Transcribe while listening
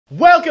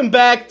Welcome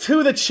back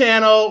to the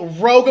channel,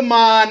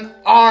 Rogomatik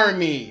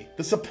Army.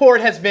 The support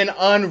has been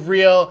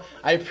unreal.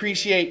 I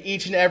appreciate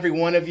each and every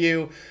one of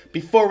you.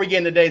 Before we get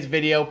into today's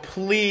video,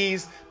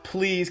 please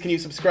can you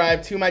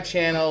subscribe to my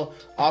channel?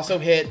 Also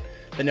hit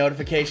the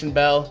notification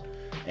bell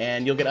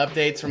and you'll get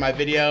updates for my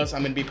videos.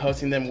 I'm going to be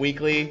posting them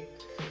weekly.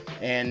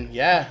 And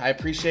yeah, I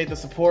appreciate the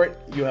support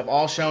you have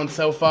all shown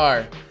so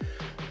far.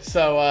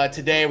 So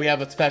today we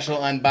have a special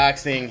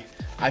unboxing.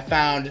 I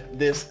found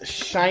this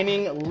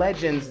Shining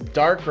Legends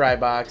Darkrai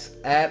box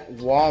at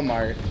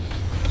Walmart.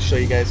 I'll show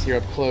you guys here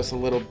up close a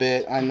little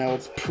bit. I know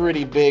it's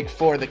pretty big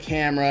for the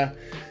camera.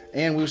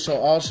 And we shall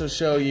also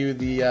show you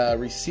the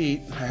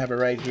receipt. I have it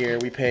right here.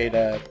 We paid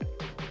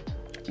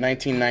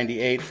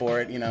 $19.98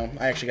 for it. You know,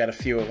 I actually got a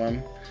few of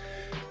them.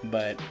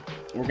 But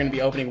we're going to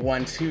be opening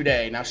one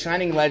today. Now,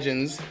 Shining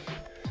Legends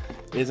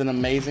is an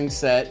amazing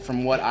set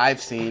from what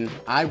I've seen.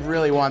 I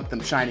really want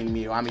the Shining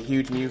Mew. I'm a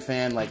huge Mew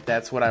fan. Like,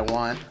 that's what I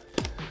want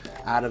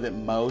out of it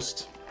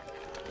most.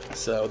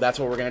 So that's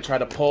what we're going to try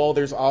to pull.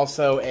 There's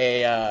also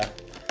a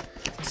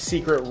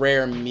secret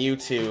rare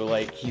Mewtwo.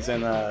 Like, he's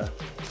in a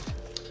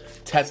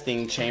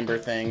testing chamber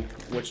thing,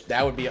 which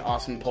that would be an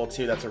awesome pull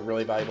too. That's a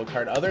really valuable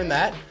card. Other than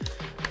that,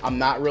 I'm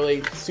not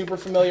really super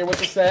familiar with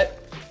the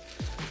set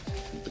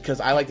because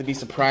I like to be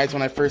surprised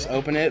when I first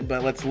open it.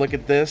 But let's look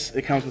at this.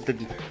 It comes with the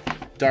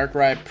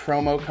Darkrai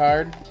promo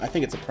card. I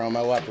think it's a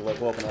promo. We'll have to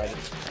look. We'll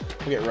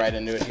get right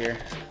into it here.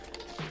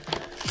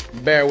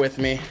 Bear with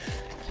me.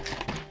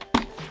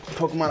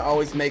 Pokemon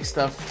always makes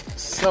stuff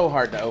so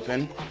hard to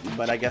open,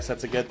 but I guess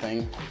that's a good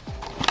thing.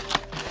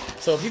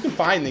 So if you can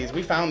find these,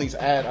 we found these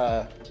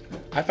at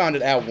I found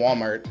it at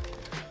Walmart.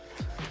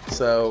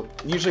 So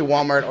usually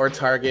Walmart or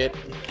Target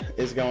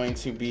is going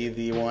to be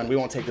the one. We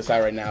won't take this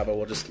out right now, but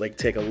we'll just like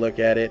take a look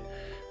at it.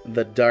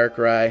 The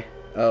Darkrai.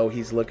 Oh,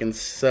 he's looking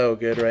so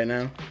good right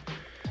now.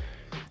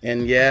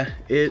 And yeah,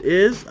 it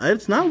is.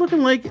 It's not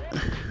looking like,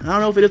 I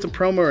don't know if it is a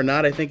promo or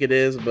not. I think it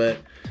is, but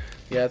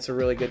yeah, it's a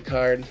really good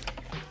card.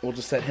 We'll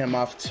just set him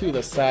off to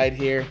the side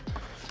here.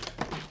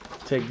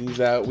 Take these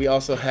out. We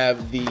also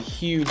have the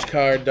huge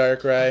card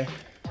Darkrai.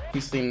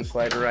 He's seen the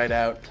slider right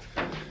out.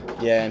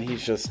 Yeah, and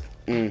he's just,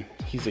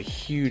 he's a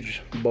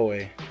huge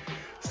boy.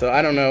 So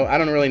I don't know. I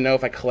don't really know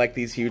if I collect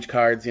these huge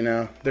cards, you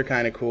know. They're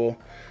kind of cool.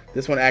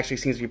 This one actually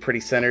seems to be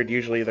pretty centered.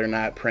 Usually they're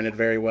not printed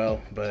very well,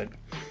 but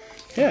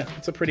yeah,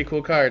 it's a pretty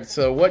cool card.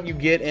 So what you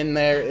get in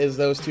there is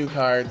those two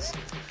cards,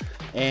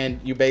 and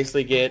you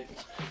basically get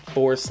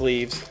 4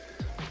 sleeves.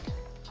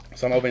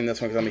 So I'm opening this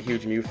one because I'm a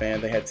huge Mew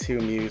fan. They had 2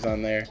 Mews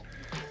on there,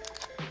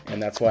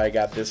 and that's why I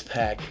got this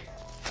pack.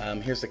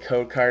 Here's the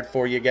code card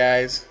for you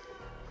guys.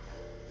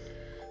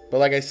 But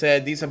like I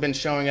said, these have been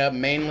showing up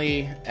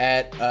mainly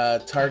at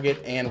Target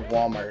and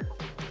Walmart.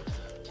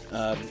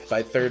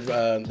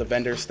 The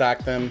vendors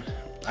stock them.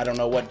 I don't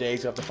know what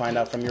days. You have to find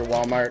out from your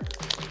Walmart.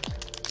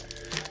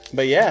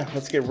 But yeah,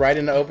 let's get right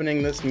into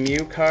opening this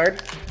Mew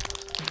card,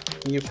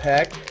 Mew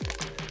pack.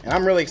 And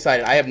I'm really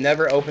excited. I have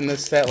never opened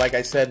this set, like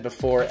I said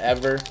before,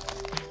 ever.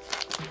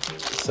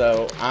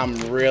 So I'm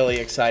really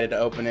excited to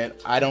open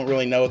it. I don't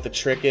really know what the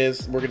trick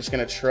is. We're just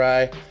going to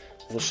try.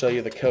 We'll show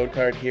you the code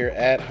card here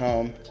at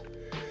home.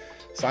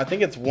 So I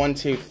think it's 1,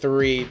 2,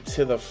 3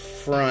 to the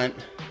front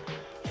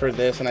for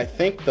this. And I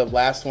think the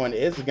last one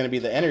is going to be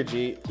the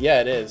energy. Yeah,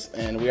 it is.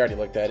 And we already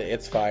looked at it.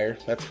 It's fire.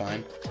 That's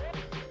fine.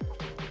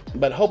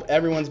 But hope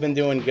everyone's been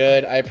doing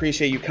good. I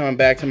appreciate you coming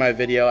back to my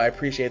video. I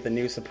appreciate the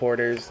new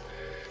supporters.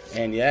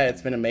 And yeah,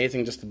 it's been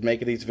amazing just to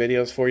make these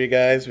videos for you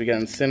guys. We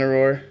got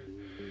Incineroar.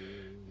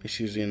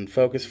 Issues in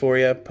focus for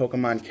you.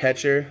 Pokemon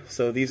Catcher.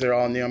 So these are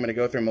all new. I'm going to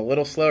go through them a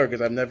little slower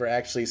because I've never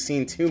actually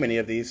seen too many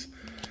of these.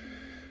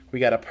 We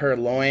got a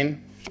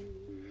Purloin.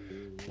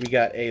 We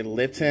got a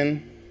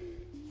Litten.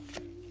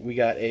 We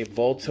got a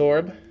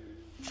Voltorb.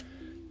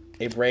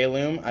 A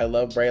Breloom. I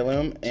love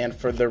Breloom. And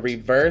for the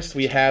reverse,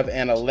 we have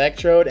an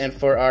Electrode. And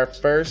for our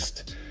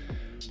first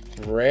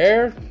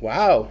rare,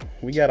 wow,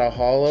 we got a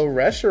Holo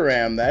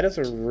Reshiram. That is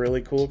a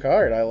really cool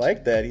card. I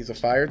like that. He's a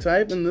fire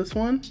type in this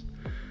one.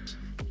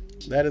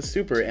 That is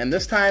super. And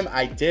this time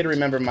I did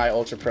remember my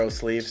Ultra Pro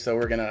sleeve, so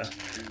we're gonna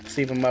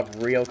sleeve them up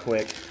real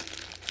quick.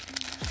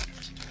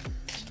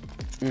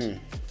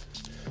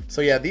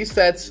 So yeah, these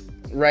sets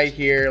right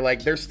here,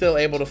 like you're still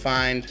able to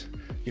find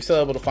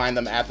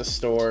them at the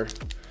store.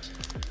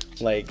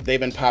 Like, they've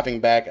been popping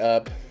back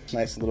up.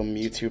 Nice little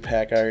Mewtwo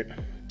pack art.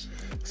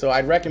 So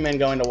I'd recommend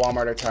going to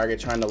Walmart or Target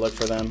trying to look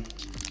for them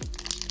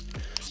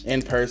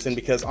in person,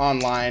 because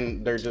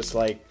online they're just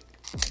like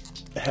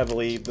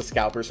heavily, the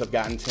scalpers have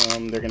gotten to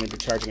them. They're going to be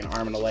charging an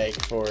arm and a leg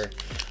for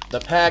the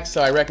pack.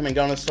 So I recommend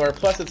going to the store.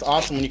 Plus it's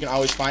awesome when you can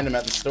always find them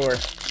at the store.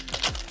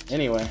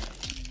 Anyway.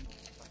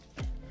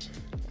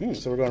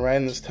 So we're going right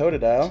in this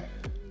Totodile.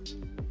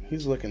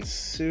 He's looking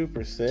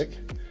super sick.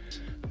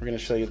 We're going to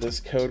show you this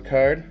code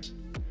card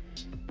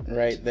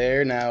right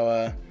there.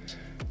 Now,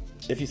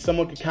 if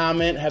someone could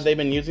comment, have they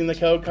been using the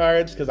code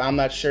cards? Because I'm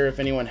not sure if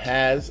anyone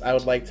has. I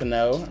would like to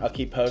know. I'll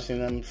keep posting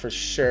them for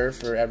sure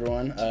for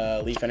everyone.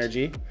 Leaf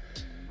Energy.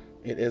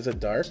 It is a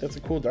dark. That's a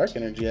cool dark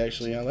energy,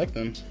 actually. I like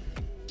them.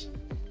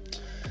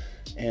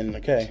 And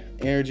okay,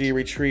 energy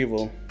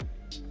retrieval.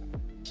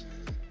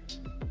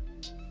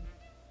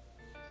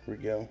 Here we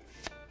go.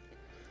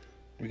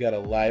 We got a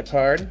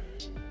Liepard.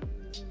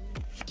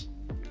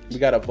 We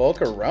got a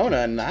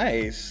Volcarona,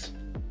 nice.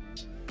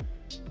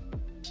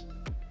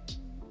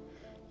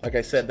 Like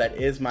I said, that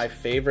is my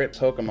favorite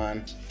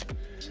Pokemon.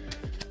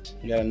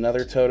 We got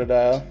another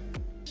Totodile.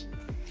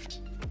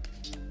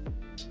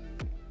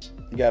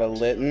 We got a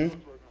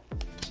Litten.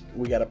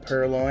 We got a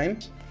Purloin.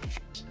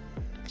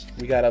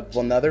 We got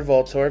another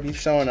Voltorb. He's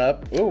showing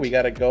up. Ooh, we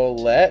got a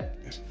Golett.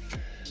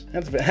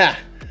 That's ha.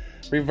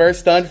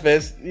 Reverse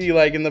Stunfisk. You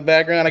like in the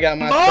background? I got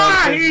my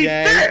Stunfisk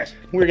gang.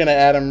 We're gonna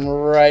add him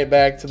right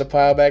back to the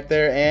pile back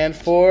there. And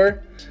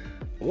for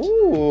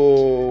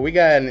ooh, we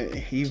got an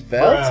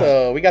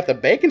Yveltal. We got the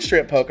bacon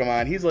strip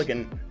Pokemon. He's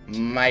looking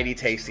mighty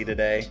tasty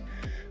today.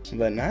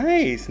 But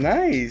nice,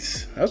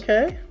 nice.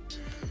 Okay.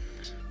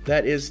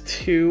 That is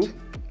two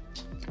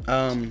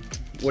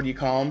what do you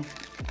call them?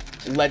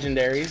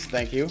 Legendaries.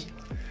 Thank you.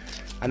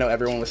 I know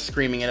everyone was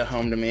screaming it at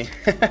home to me.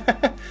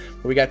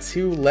 We got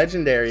two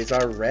legendaries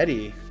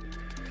already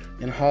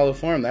in hollow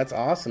form. That's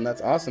awesome.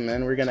 That's awesome,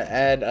 man. We're gonna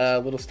add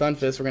little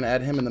Stunfisk. We're gonna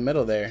add him in the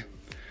middle there.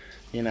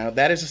 You know,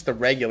 that is just the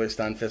regular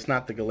Stunfisk,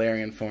 not the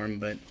Galarian form.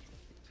 But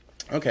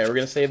okay, we're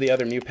gonna save the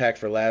other new pack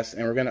for last,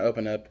 and we're gonna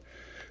open up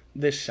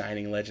this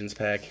Shining Legends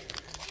pack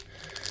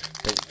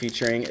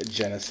featuring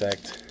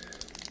Genesect.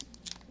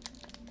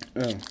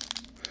 Oh.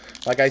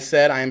 Like I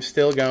said, I am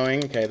still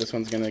going. Okay, this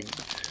one's going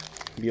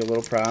to be a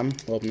little problem.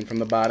 We'll open from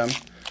the bottom.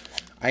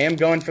 I am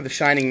going for the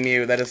Shining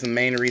Mew. That is the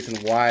main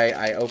reason why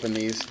I open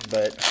these,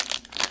 but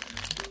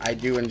I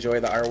do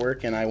enjoy the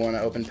artwork, and I want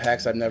to open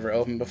packs I've never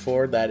opened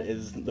before. That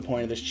is the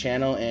point of this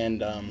channel,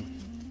 and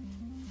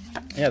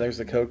yeah, there's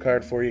the code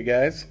card for you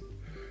guys.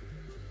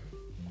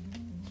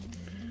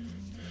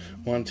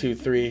 1, 2,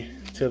 3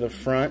 to the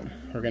front.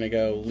 We're going to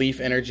go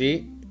Leaf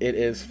Energy. It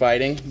is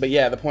fighting. But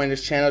yeah, the point of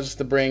this channel is just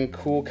to bring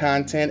cool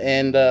content,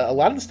 and a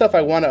lot of the stuff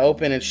I want to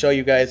open and show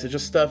you guys is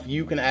just stuff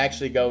you can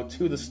actually go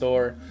to the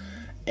store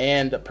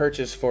and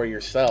purchase for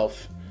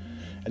yourself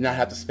and not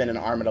have to spend an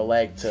arm and a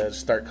leg to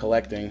start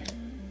collecting.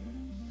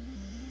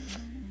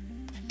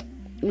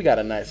 We got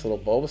a nice little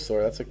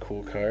Bulbasaur. That's a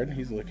cool card.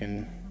 He's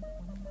looking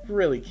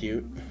really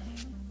cute.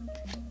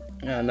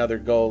 Another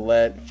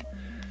Golett.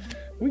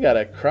 We got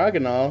a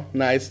Crogonal.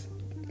 Nice.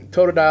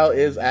 Totodile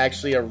is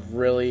actually a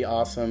really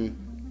awesome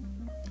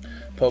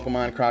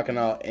Pokemon.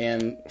 Croconal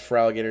and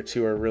Feraligatr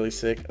 2 are really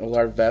sick.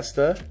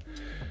 Larvesta,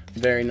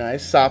 very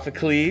nice.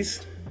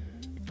 Sophocles,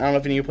 I don't know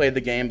if any of you played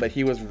the game, but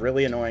he was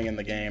really annoying in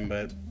the game,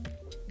 but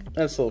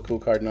that's still a cool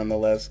card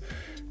nonetheless.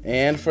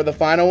 And for the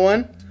final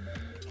one,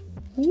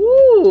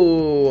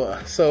 woo!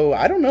 So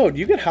I don't know, do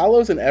you get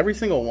hollows in every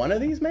single one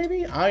of these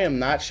maybe? I am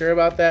not sure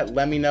about that.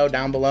 Let me know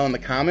down below in the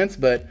comments,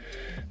 but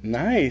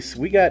nice.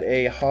 We got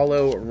a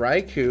hollow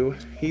Raikou.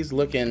 He's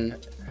looking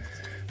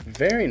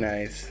very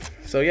nice.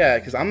 So yeah,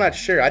 because I'm not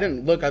sure. I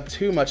didn't look up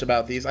too much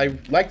about these. I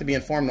like to be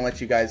informed and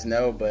let you guys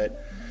know,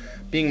 but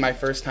being my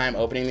first time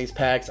opening these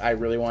packs, I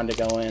really wanted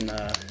to go in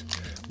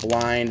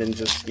blind and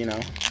just, you know,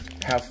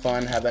 have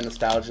fun, have that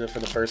nostalgia for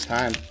the first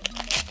time.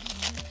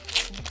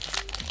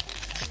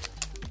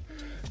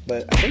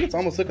 But I think it's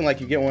almost looking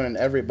like you get one in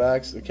every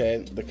box.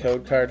 Okay, the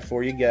code card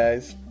for you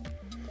guys.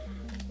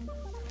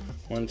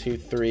 1, 2,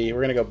 3.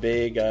 We're gonna go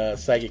big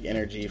Psychic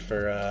Energy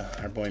for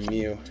our boy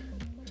Mew.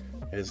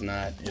 It is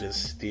not. It is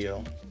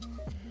Steel.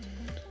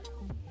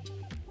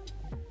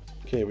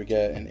 Okay, we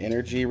got an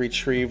Energy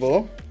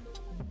Retrieval.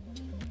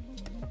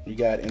 We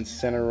got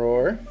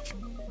Incineroar.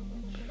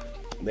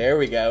 There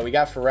we go. We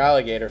got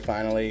Feraligatr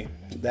finally.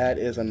 That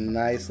is a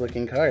nice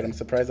looking card. I'm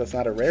surprised that's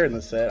not a rare in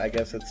the set. I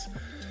guess it's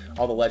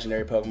all the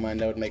legendary Pokemon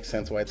know it makes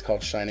sense why it's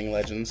called Shining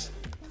Legends.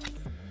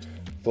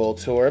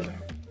 Voltorb,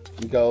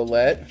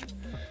 Golett,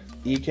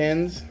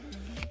 Ekans,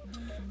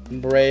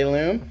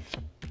 Breloom.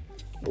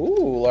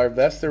 Ooh,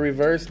 Larvesta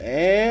reverse.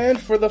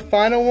 And for the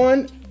final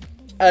one,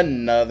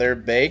 another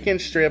Bacon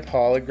Strip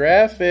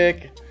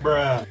holographic.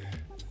 Bruh.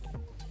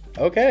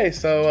 Okay,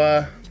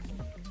 so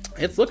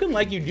it's looking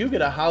like you do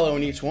get a hollow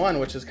in each one,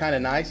 which is kind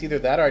of nice. Either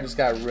that or I just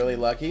got really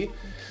lucky.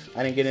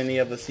 I didn't get any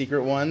of the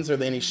secret ones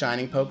or any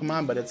shining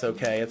Pokemon, but it's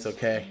okay, it's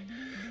okay.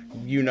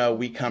 You know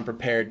we come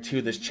prepared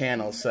to this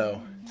channel,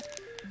 so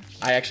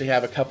I actually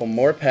have a couple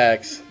more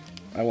packs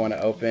I want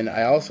to open.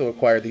 I also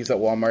acquired these at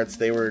Walmart's.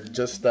 They were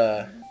just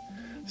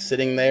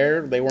sitting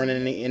there. They weren't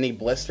in any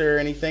blister or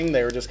anything.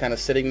 They were just kind of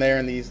sitting there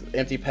in these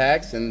empty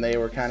packs, and they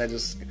were kind of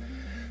just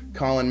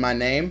calling my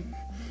name.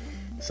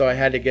 So I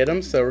had to get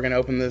them. So we're going to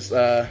open this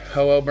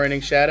Ho-Oh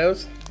Burning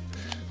Shadows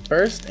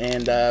first,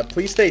 and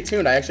please stay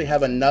tuned. I actually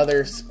have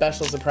another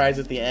special surprise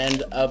at the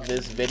end of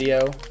this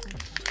video.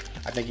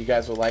 I think you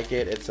guys will like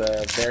it. It's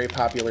a very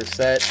popular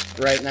set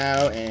right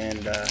now,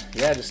 and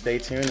yeah, just stay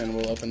tuned and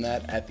we'll open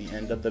that at the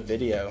end of the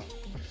video.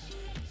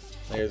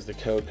 There's the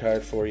code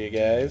card for you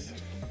guys.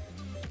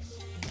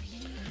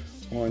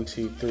 1,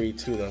 2, 3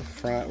 to the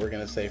front. We're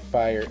gonna say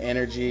Fire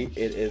Energy.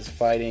 It is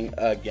fighting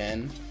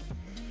again.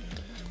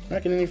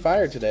 Not getting any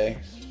fire today.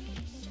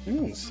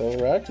 Soul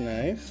Rock,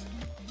 nice.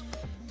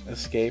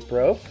 Escape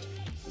Rope,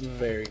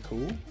 very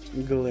cool.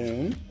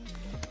 Gloom,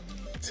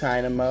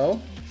 Tynamo,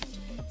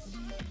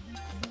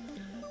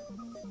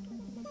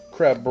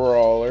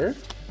 Crabrawler,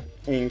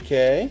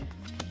 Inkay,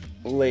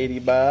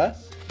 Ladybot,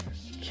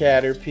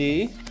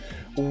 Caterpie,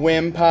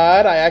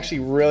 Wimpod. I actually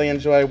really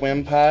enjoy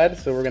Wimpod,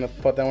 so we're going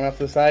to put that one off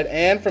to the side.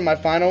 And for my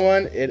final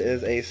one, it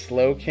is a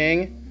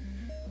Slowking,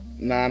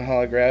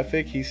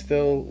 non-holographic. He's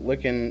still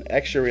looking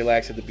extra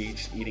relaxed at the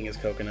beach, eating his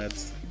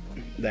coconuts.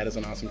 That is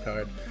an awesome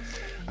card.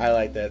 I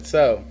like that.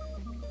 So,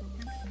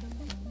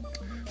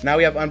 now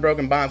we have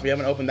Unbroken Bonds. We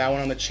haven't opened that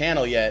one on the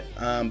channel yet.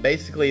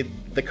 Basically,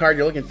 the card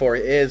you're looking for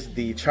is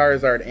the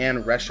Charizard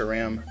and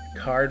Reshiram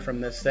card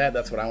from this set.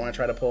 That's what I want to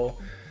try to pull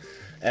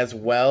as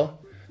well.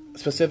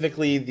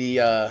 Specifically,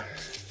 the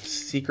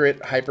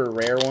secret hyper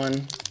rare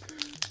one,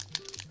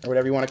 or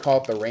whatever you want to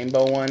call it, the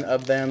rainbow one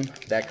of them.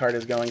 That card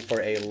is going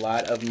for a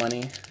lot of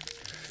money.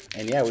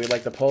 And yeah, we'd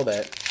like to pull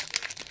that.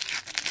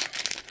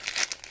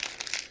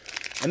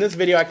 In this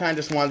video, I kind of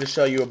just wanted to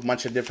show you a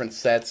bunch of different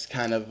sets,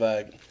 kind of,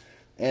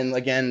 and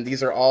again,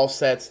 these are all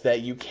sets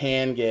that you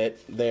can get.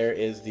 There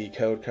is the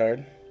code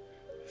card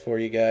for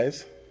you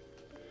guys.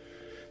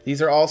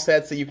 These are all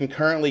sets that you can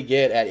currently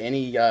get at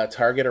any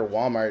Target or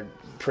Walmart,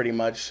 pretty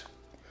much,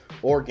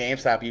 or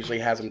GameStop usually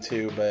has them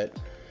too, but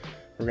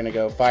we're going to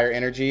go Fire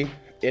Energy.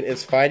 It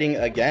is fighting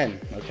again.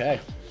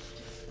 Okay.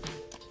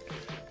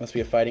 Must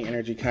be a fighting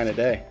energy kind of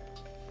day.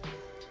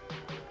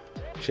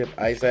 Chip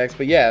Ice Axe.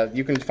 But yeah,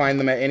 you can find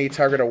them at any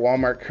Target or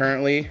Walmart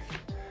currently.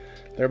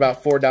 They're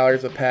about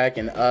 $4 a pack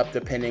and up,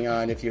 depending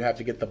on if you have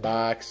to get the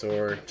box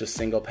or just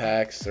single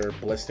packs or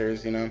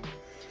blisters, you know.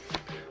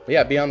 But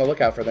yeah, be on the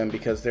lookout for them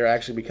because they're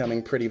actually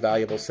becoming pretty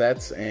valuable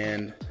sets.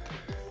 And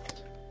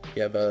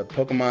yeah, the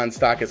Pokemon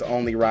stock is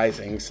only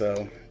rising,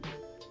 so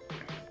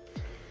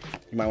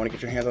you might want to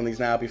get your hands on these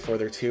now before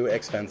they're too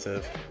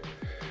expensive.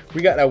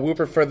 We got a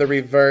Wooper for the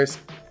reverse.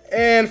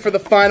 And for the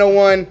final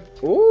one,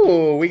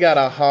 ooh, we got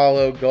a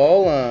Holo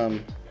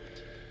Golem.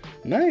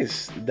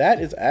 Nice. That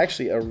is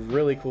actually a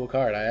really cool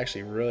card. I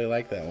actually really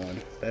like that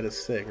one. That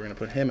is sick. We're going to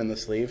put him in the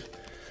sleeve.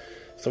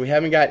 So we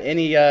haven't got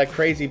any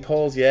crazy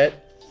pulls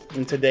yet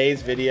in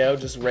today's video,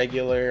 just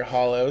regular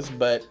holos,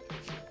 but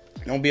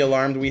don't be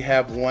alarmed. We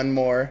have one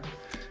more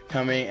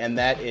coming, and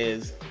that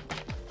is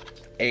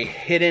a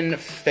Hidden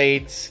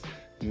Fates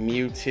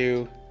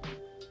Mewtwo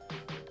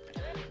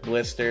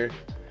blister.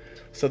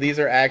 So these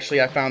are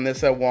actually, I found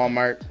this at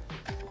Walmart.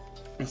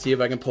 Let's see if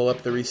I can pull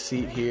up the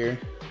receipt here.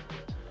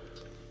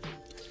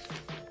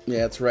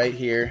 Yeah, it's right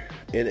here.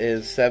 It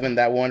is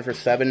that one for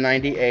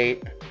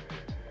 $7.98.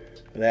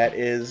 That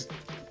is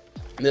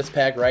this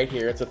pack right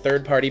here. It's a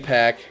third-party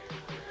pack.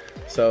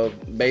 So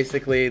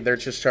basically, they're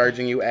just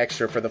charging you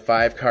extra for the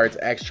 5 cards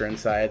extra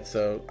inside.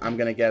 So I'm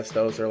gonna guess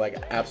those are like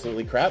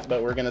absolutely crap,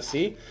 but we're gonna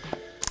see.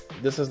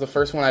 This is the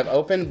first one I've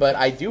opened, but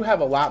I do have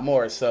a lot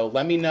more. So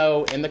let me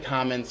know in the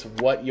comments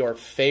what your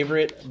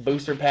favorite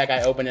booster pack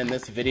I opened in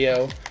this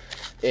video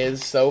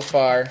is so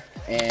far,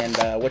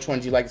 and which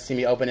ones you'd like to see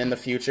me open in the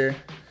future.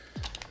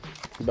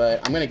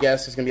 But I'm gonna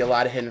guess there's gonna be a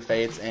lot of Hidden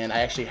Fates, and I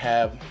actually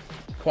have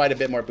quite a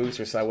bit more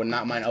boosters, so I would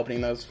not mind opening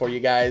those for you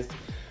guys.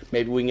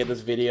 Maybe we can get this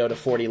video to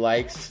 40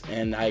 likes,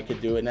 and I could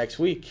do it next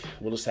week.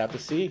 We'll just have to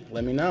see.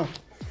 Let me know.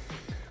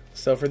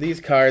 So for these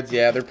cards,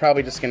 yeah, they're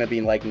probably just gonna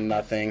be like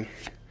nothing.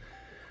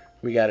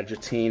 We got a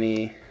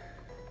Dratini.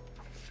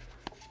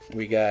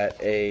 We got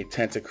a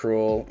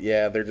Tentacruel.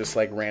 Yeah, they're just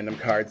like random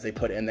cards they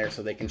put in there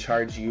so they can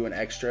charge you an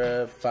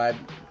extra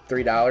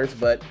 $3.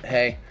 But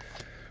hey,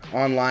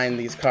 online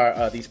these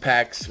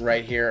packs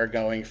right here are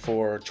going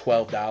for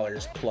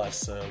 $12 plus.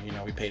 So you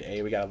know we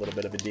paid we got a little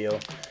bit of a deal.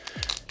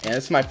 And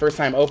this is my first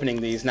time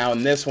opening these. Now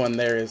in this one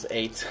there is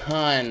a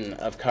ton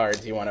of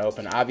cards you want to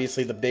open.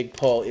 Obviously the big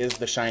pull is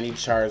the shiny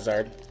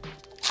Charizard.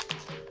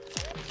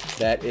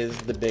 That is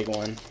the big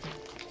one.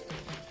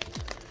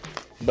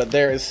 But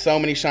there is so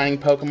many shining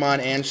Pokemon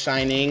and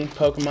shiny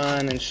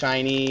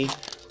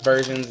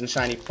versions and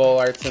shiny full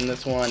arts in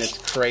this one. It's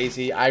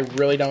crazy. I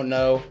really don't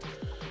know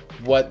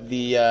what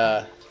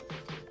the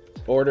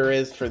order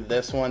is for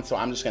this one, so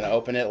I'm just going to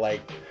open it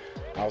like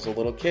I was a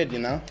little kid, you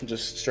know?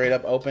 Just straight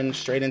up open,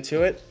 straight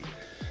into it,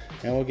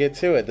 and we'll get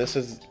to it. This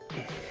is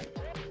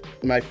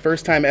my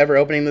first time ever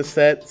opening this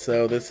set,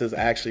 so this is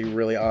actually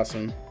really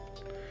awesome.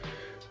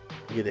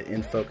 Get it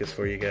in focus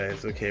for you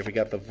guys. Okay, we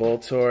got the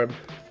Voltorb.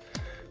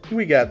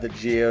 We got the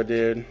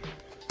Geodude.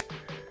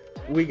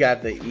 We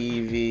got the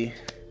Eevee,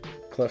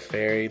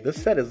 Clefairy.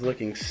 This set is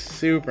looking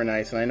super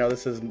nice, and I know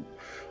this is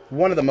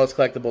one of the most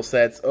collectible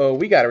sets. Oh,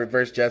 we got a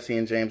reverse Jesse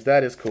and James.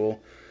 That is cool.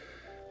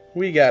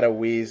 We got a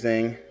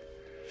Weezing.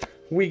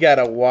 We got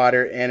a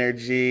Water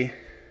Energy.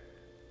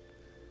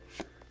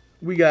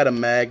 We got a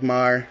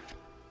Magmar.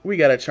 We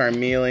got a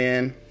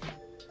Charmeleon.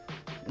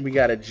 We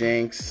got a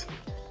Jinx.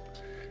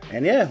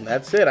 And yeah,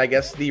 that's it. I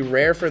guess the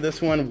rare for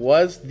this one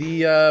was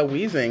the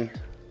Weezing.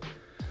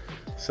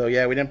 So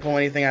yeah, we didn't pull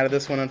anything out of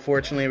this one,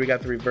 unfortunately. We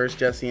got the reverse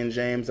Jesse and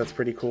James. That's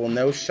pretty cool.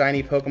 No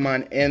shiny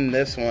Pokemon in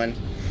this one.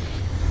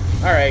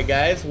 Alright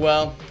guys,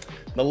 well,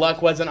 the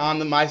luck wasn't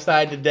on my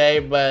side today,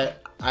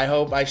 but I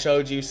hope I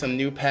showed you some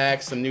new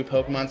packs, some new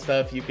Pokemon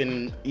stuff you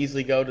can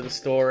easily go to the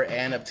store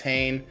and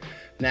obtain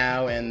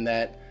now, and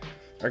that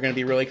are going to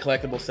be really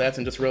collectible sets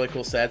and just really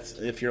cool sets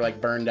if you're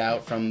like burned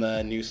out from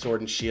the new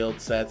Sword and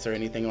Shield sets or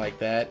anything like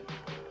that.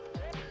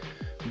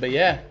 But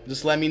yeah,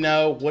 just let me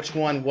know which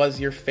one was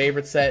your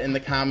favorite set in the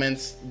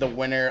comments. The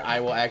winner, I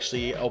will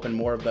actually open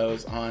more of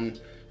those on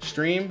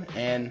stream,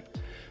 and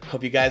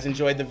hope you guys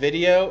enjoyed the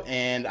video,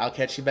 and I'll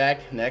catch you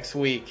back next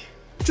week.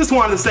 Just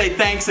wanted to say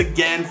thanks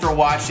again for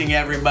watching,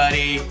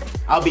 everybody.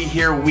 I'll be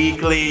here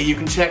weekly. You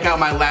can check out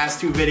my last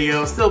 2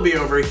 videos. They'll be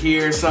over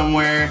here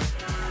somewhere.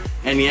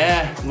 And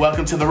yeah,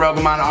 welcome to the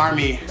Rogomatik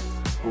army.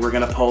 We're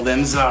gonna pull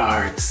them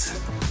Zards.